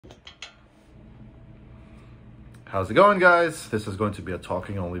How's it going, guys? This is going to be a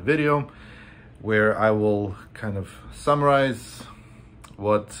talking only video where I will kind of summarize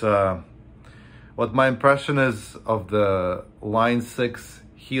what my impression is of the Line 6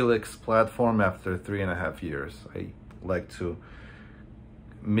 Helix platform after 3.5 years. I like to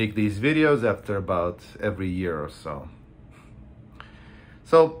make these videos after about every year or so.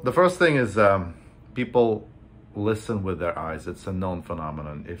 So the first thing is people listen with their eyes. It's a known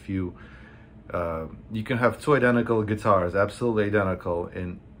phenomenon. If you can have two identical guitars, absolutely identical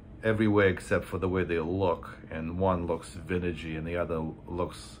in every way except for the way they look, and one looks vintagey and the other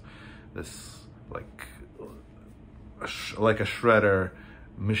looks this like a shredder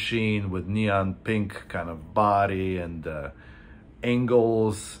machine with neon pink kind of body and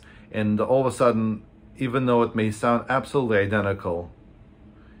angles, and all of a sudden, even though it may sound absolutely identical,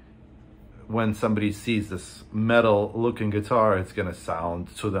 when somebody sees this metal looking guitar, it's gonna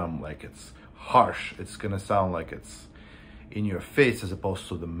sound to them like it's harsh. It's gonna sound like it's in your face as opposed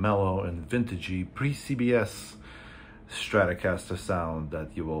to the mellow and vintagey pre-CBS Stratocaster sound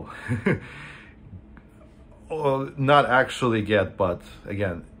that you will not actually get, but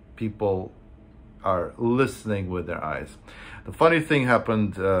again, people are listening with their eyes. The funny thing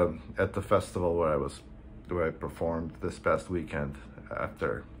happened at the festival where I performed this past weekend.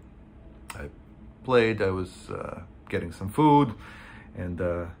 After I played, I was getting some food and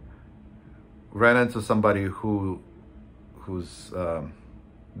ran into somebody who's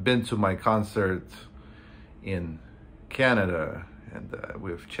been to my concert in Canada, and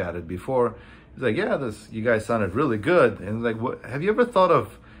we've chatted before. He's like, yeah, you guys sounded really good. And like, what, have you ever thought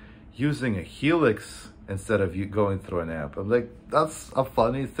of using a Helix instead of you going through an amp? I'm like, that's a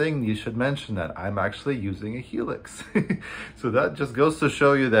funny thing. You should mention that. I'm actually using a Helix. So that just goes to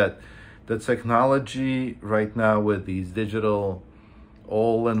show you that the technology right now with these digital,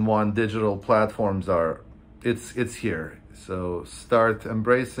 all-in-one digital platforms it's here. So start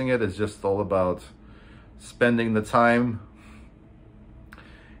embracing it. It's just all about spending the time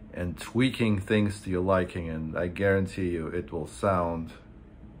and tweaking things to your liking, and I guarantee you it will sound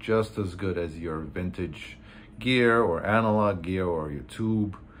just as good as your vintage gear or analog gear or your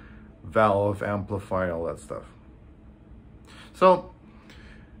tube, valve, amplifier, all that stuff. So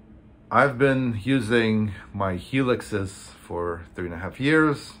I've been using my Helixes for 3.5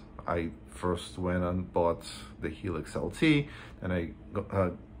 years. I first went and bought the Helix LT, and I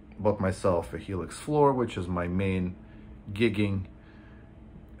bought myself a Helix Floor, which is my main gigging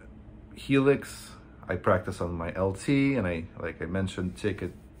Helix. I practice on my LT, and like I mentioned, take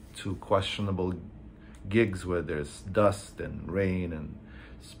it to questionable gigs where there's dust and rain and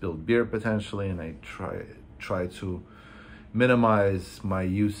spilled beer potentially, and I try to minimize my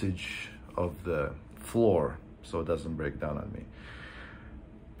usage of the floor so it doesn't break down on me.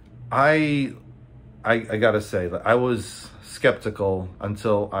 I gotta say that I was skeptical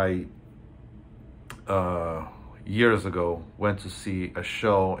until I years ago went to see a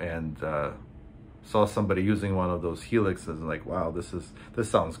show and saw somebody using one of those Helixes, and like, wow, this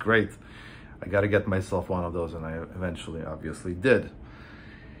sounds great. I gotta get myself one of those, and I eventually obviously did.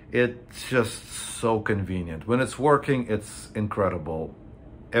 It's just so convenient. When it's working, it's incredible.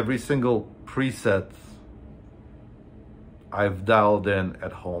 Every single preset I've dialed in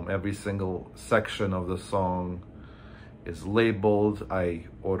at home. Every single section of the song is labeled. I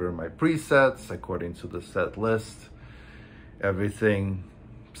order my presets according to the set list. Everything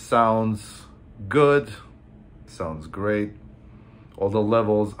sounds good, sounds great. All the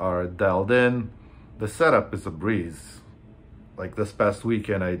levels are dialed in. The setup is a breeze. Like this past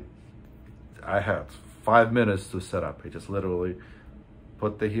weekend, I had 5 minutes to set up. I just literally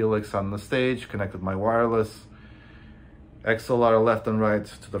put the Helix on the stage, connected my wireless, XLR left and right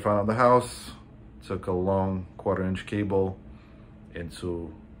to the front of the house, took a long 1/4-inch cable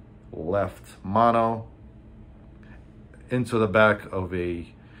into left mono, into the back of a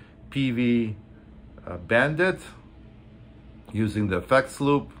PV Bandit, using the effects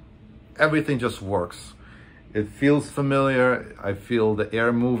loop. Everything just works. It feels familiar. I feel the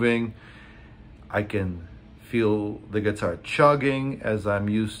air moving. I can feel the guitar chugging as I'm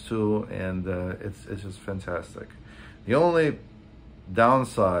used to, and it's just fantastic. The only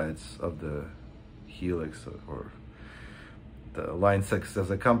downsides of the Helix or the Line 6 as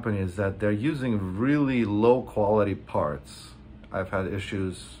a company is that they're using really low quality parts. I've had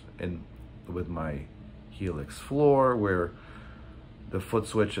issues with my Helix Floor where the foot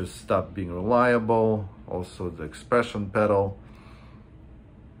switches stopped being reliable. Also, the expression pedal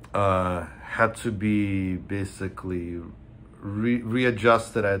had to be basically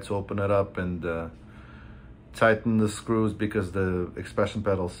readjusted. I had to open it up and tighten the screws because the expression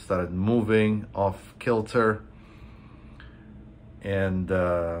pedal started moving off kilter. and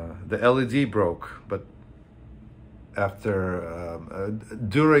the LED broke, but after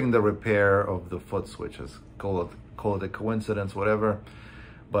during the repair of the foot switches, call it a coincidence, whatever,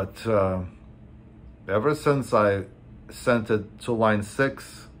 but ever since I sent it to line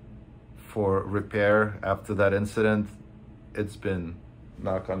 6 for repair after that incident, it's been,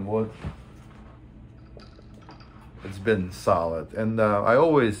 knock on wood, it's been solid. And I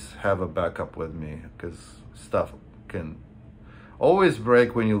always have a backup with me, because stuff can always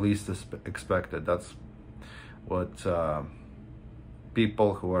break when you least expect it. That's what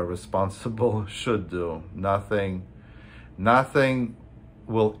people who are responsible should do. Nothing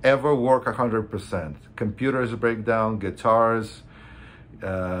will ever work 100%. Computers break down, guitars,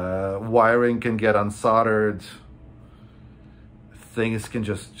 wiring can get unsoldered, things can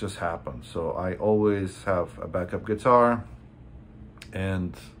just happen. So I always have a backup guitar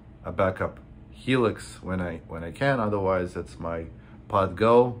and a backup Helix when I can. Otherwise, it's my Pod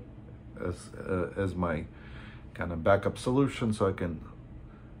Go as my kind of backup solution, so I can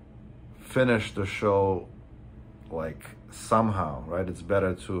finish the show like somehow, right? It's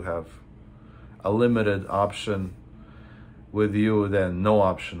better to have a limited option with you than no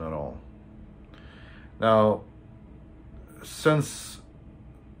option at all. Now, since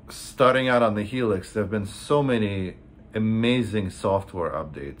starting out on the Helix, there have been so many amazing software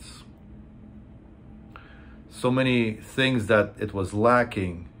updates. So many things that it was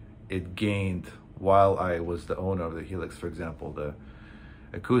lacking, it gained while I was the owner of the Helix. For example, the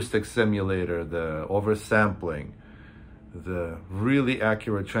acoustic simulator, the oversampling, the really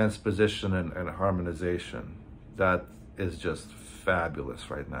accurate transposition and harmonization. That is just fabulous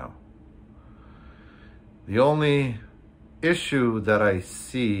right now. The only issue that I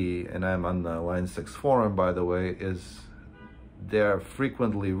see, and I'm on the Line 6 forum, by the way, is there are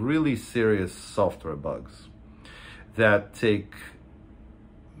frequently really serious software bugs that take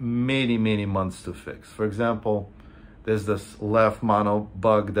many months to fix. For example, there's this left mono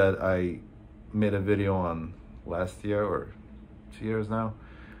bug that I made a video on last year or 2 years now,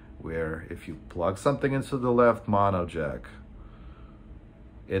 where if you plug something into the left mono jack,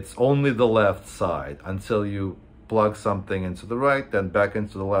 it's only the left side until you plug something into the right, then back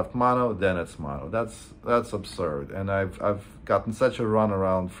into the left mono, then it's mono. That's absurd. And I've gotten such a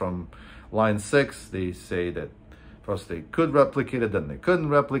runaround from Line 6. They say that first they could replicate it, then they couldn't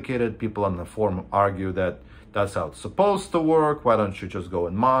replicate it. People on the forum argue that that's how it's supposed to work. Why don't you just go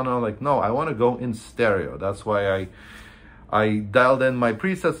in mono? Like, no, I want to go in stereo. That's why I dialed in my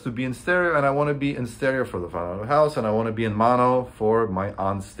presets to be in stereo, and I want to be in stereo for the front of the house, and I want to be in mono for my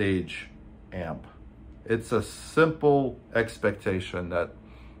on-stage amp. It's a simple expectation that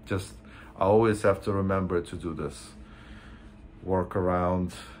just I always have to remember to do this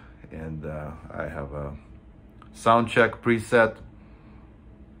workaround. And I have a sound check preset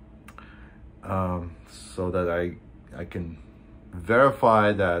so that I can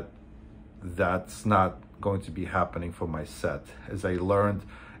verify that that's not going to be happening for my set. As I've learned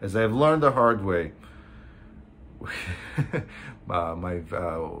the hard way, my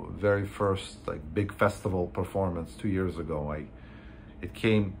very first big festival performance 2 years ago,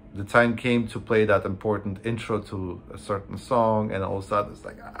 the time came to play that important intro to a certain song, and all of a sudden it's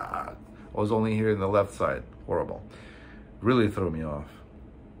like, I was only hearing the left side. Horrible. Really threw me off.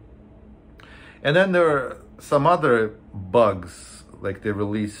 And then there are some other bugs, like they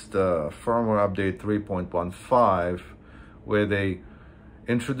released firmware update 3.15, where they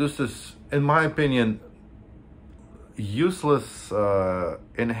introduced this, in my opinion, useless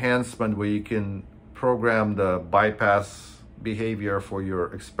enhancement where you can program the bypass behavior for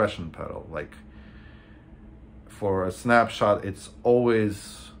your expression pedal. Like for a snapshot, it's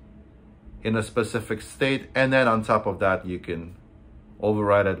always in a specific state, and then on top of that you can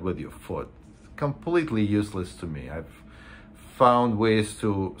override it with your foot. Completely useless to me. I've found ways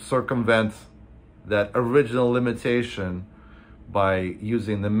to circumvent that original limitation by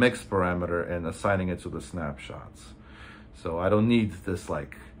using the mix parameter and assigning it to the snapshots. So I don't need this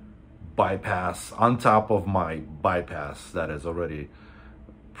like bypass on top of my bypass that is already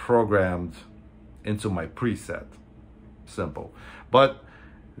programmed into my preset. Simple. But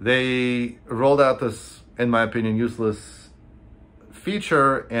they rolled out this, in my opinion, useless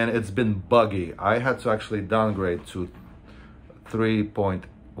feature, and it's been buggy. I had to actually downgrade to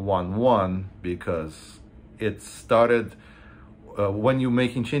 3.11 because it started when you're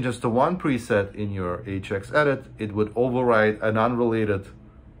making changes to one preset in your HX edit, it would override an unrelated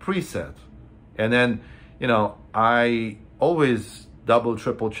preset. And then, you know, I always double,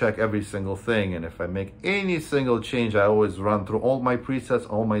 triple check every single thing. And if I make any single change, I always run through all my presets,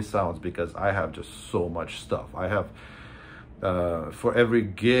 all my sounds, because I have just so much stuff. I have For every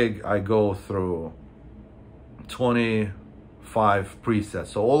gig, I go through 25 presets.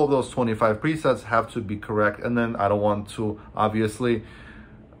 So all of those 25 presets have to be correct. And then I don't want to obviously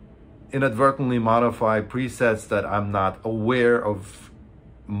inadvertently modify presets that I'm not aware of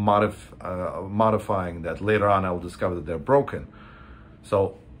modifying, that later on I'll discover that they're broken.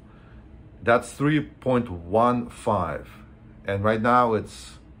 So that's 3.15. And right now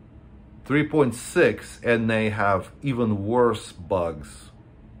it's 3.6, and they have even worse bugs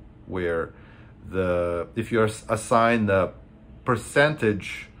where if you assign the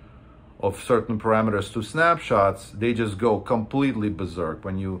percentage of certain parameters to snapshots, they just go completely berserk.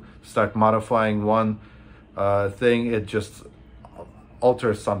 When you start modifying one thing, it just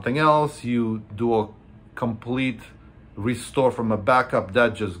alters something else. You do a complete restore from a backup,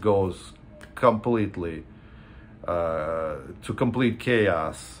 that just goes completely to complete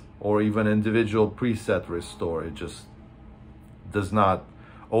chaos. Or even individual preset restore, it just does not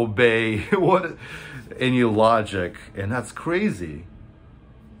obey any logic, and that's crazy.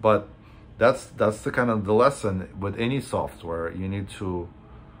 But that's the kind of the lesson with any software. You need to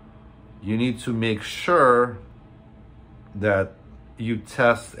make sure that you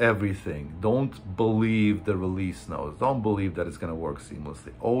test everything. Don't believe the release notes. Don't believe that it's going to work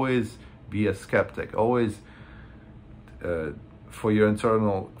seamlessly. Always be a skeptic. Always for your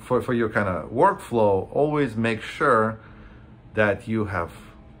internal, for your kind of workflow, always make sure that you have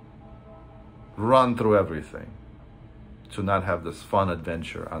run through everything to not have this fun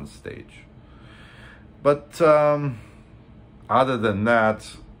adventure on stage. But other than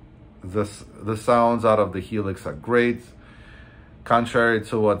that, the sounds out of the Helix are great. Contrary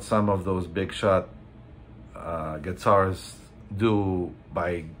to what some of those big shot guitars do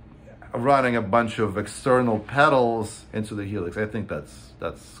by running a bunch of external pedals into the Helix, I think that's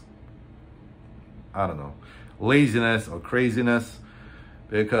I don't know, laziness or craziness,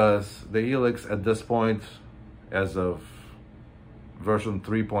 because the Helix at this point, as of version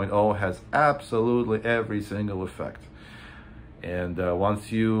 3.0, has absolutely every single effect. And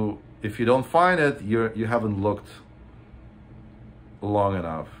if you don't find it, you haven't looked long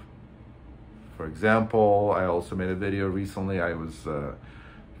enough. For example, I also made a video recently. I was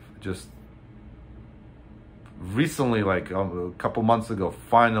just recently, like a couple months ago,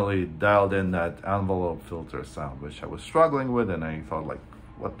 finally dialed in that envelope filter sound, which I was struggling with, and I thought, like,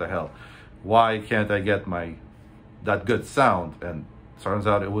 what the hell? Why can't I get that good sound? And turns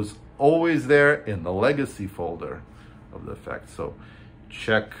out it was always there in the legacy folder of the effect. So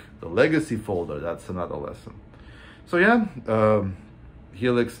check the legacy folder. That's another lesson. So yeah,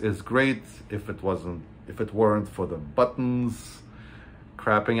 Helix is great if it weren't for the buttons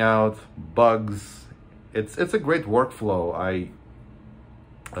crapping out, bugs. It's a great workflow. I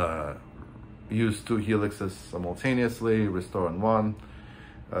use 2 Helixes simultaneously, restore on one,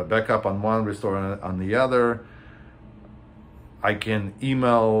 backup on one, restore on the other. I can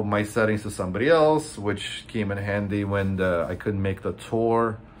email my settings to somebody else, which came in handy when I couldn't make the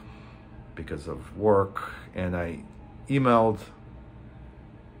tour because of work, and I emailed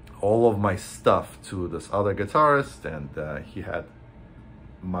all of my stuff to this other guitarist, and he had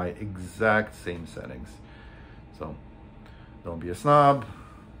my exact same settings. So don't be a snob.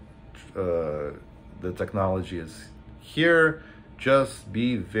 The technology is here. Just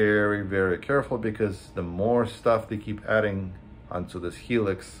be very, very careful, because the more stuff they keep adding onto this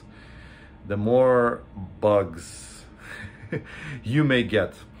Helix, the more bugs you may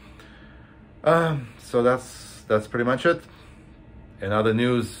get. So that's pretty much it. In other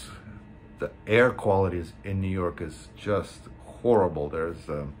news, the air quality in New York is just horrible. There's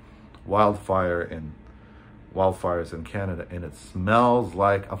wildfires in Canada, and it smells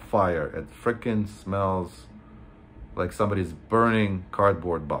like a fire. It freaking smells like somebody's burning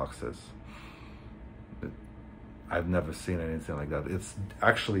cardboard boxes. I've never seen anything like that. It's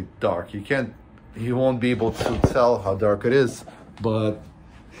actually dark. You won't be able to tell how dark it is, but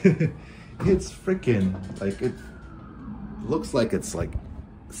it's freaking, like, it looks like it's like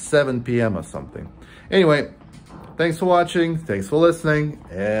 7 p.m. or something. Anyway, thanks for watching, thanks for listening,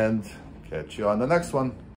 and catch you on the next one.